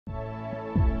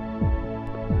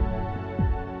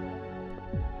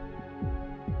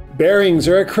Bearings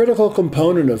are a critical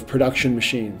component of production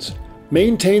machines.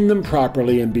 Maintain them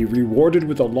properly and be rewarded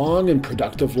with a long and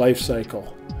productive life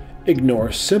cycle.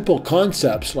 Ignore simple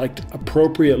concepts like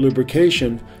appropriate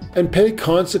lubrication and pay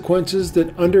consequences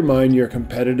that undermine your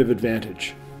competitive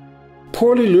advantage.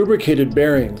 Poorly lubricated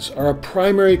bearings are a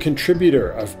primary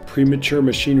contributor of premature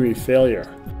machinery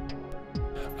failure.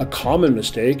 A common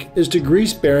mistake is to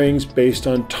grease bearings based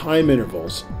on time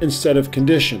intervals instead of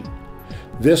condition.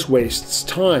 This wastes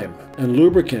time and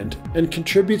lubricant and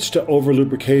contributes to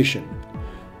over-lubrication.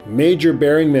 Major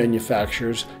bearing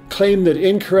manufacturers claim that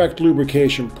incorrect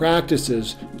lubrication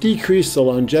practices decrease the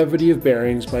longevity of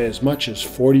bearings by as much as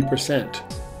 40%.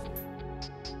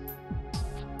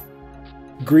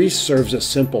 Grease serves a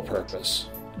simple purpose: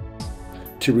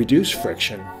 to reduce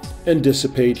friction and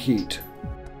dissipate heat.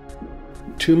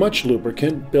 Too much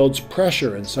lubricant builds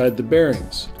pressure inside the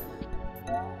bearings.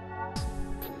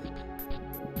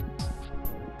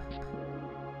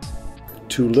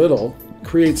 Too little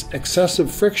creates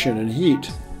excessive friction and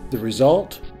heat. The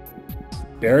result?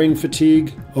 Bearing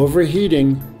fatigue,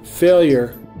 overheating,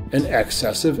 failure, and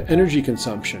excessive energy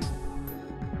consumption.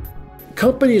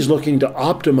 Companies looking to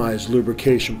optimize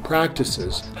lubrication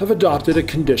practices have adopted a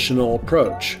conditional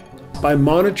approach. By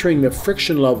monitoring the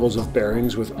friction levels of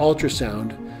bearings with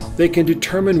ultrasound, they can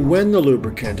determine when the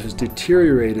lubricant has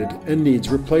deteriorated and needs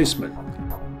replacement.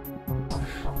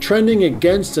 Trending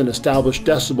against an established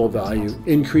decibel value,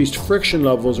 increased friction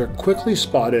levels are quickly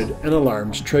spotted and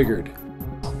alarms triggered.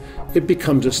 It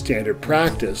becomes a standard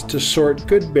practice to sort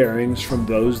good bearings from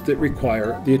those that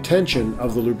require the attention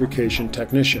of the lubrication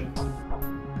technician.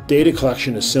 Data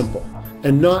collection is simple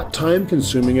and not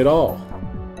time-consuming at all.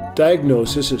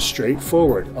 Diagnosis is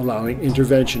straightforward, allowing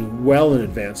intervention well in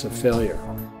advance of failure.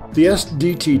 The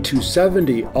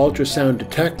SDT270 ultrasound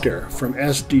detector from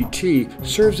SDT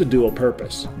serves a dual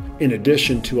purpose. In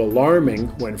addition to alarming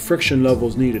when friction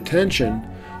levels need attention,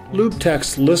 lube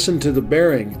techs listen to the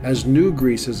bearing as new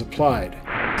grease is applied.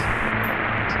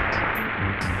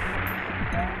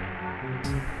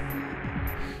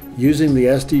 Using the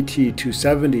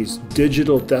SDT270's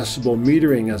digital decibel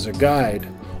metering as a guide,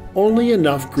 only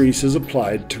enough grease is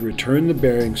applied to return the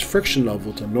bearing's friction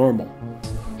level to normal.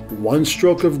 One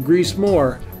stroke of grease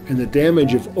more, and the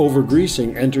damage of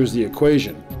over-greasing enters the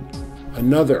equation.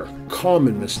 Another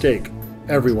common mistake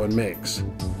everyone makes.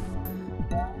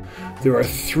 There are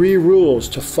 3 rules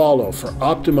to follow for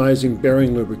optimizing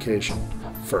bearing lubrication.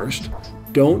 First,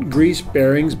 don't grease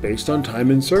bearings based on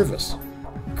time in service.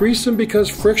 Grease them because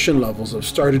friction levels have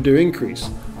started to increase,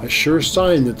 a sure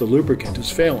sign that the lubricant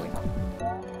is failing.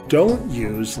 Don't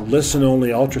use listen-only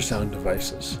ultrasound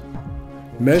devices.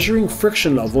 Measuring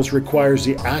friction levels requires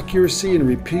the accuracy and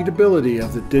repeatability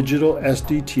of the digital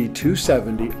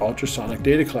SDT270 ultrasonic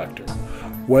data collector.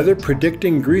 Whether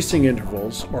predicting greasing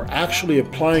intervals or actually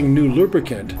applying new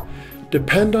lubricant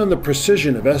depend on the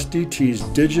precision of SDT's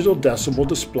digital decibel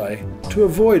display to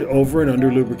avoid over and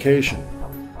under lubrication.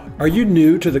 Are you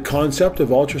new to the concept of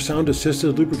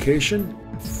ultrasound-assisted lubrication?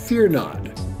 Fear not.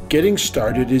 Getting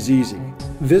started is easy.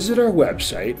 Visit our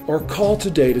website or call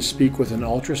today to speak with an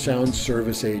ultrasound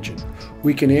service agent.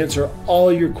 We can answer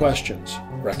all your questions,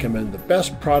 recommend the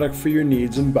best product for your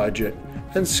needs and budget,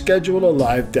 and schedule a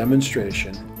live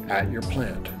demonstration at your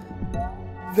plant.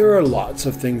 There are lots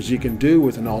of things you can do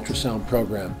with an ultrasound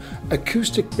program.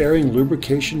 Acoustic bearing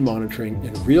lubrication monitoring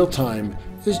in real time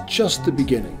is just the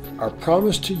beginning. Our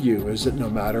promise to you is that no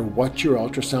matter what your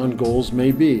ultrasound goals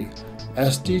may be,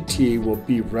 SDT will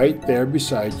be right there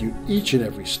beside you each and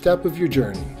every step of your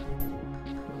journey.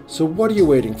 So what are you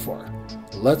waiting for?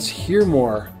 Let's hear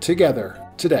more together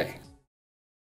today.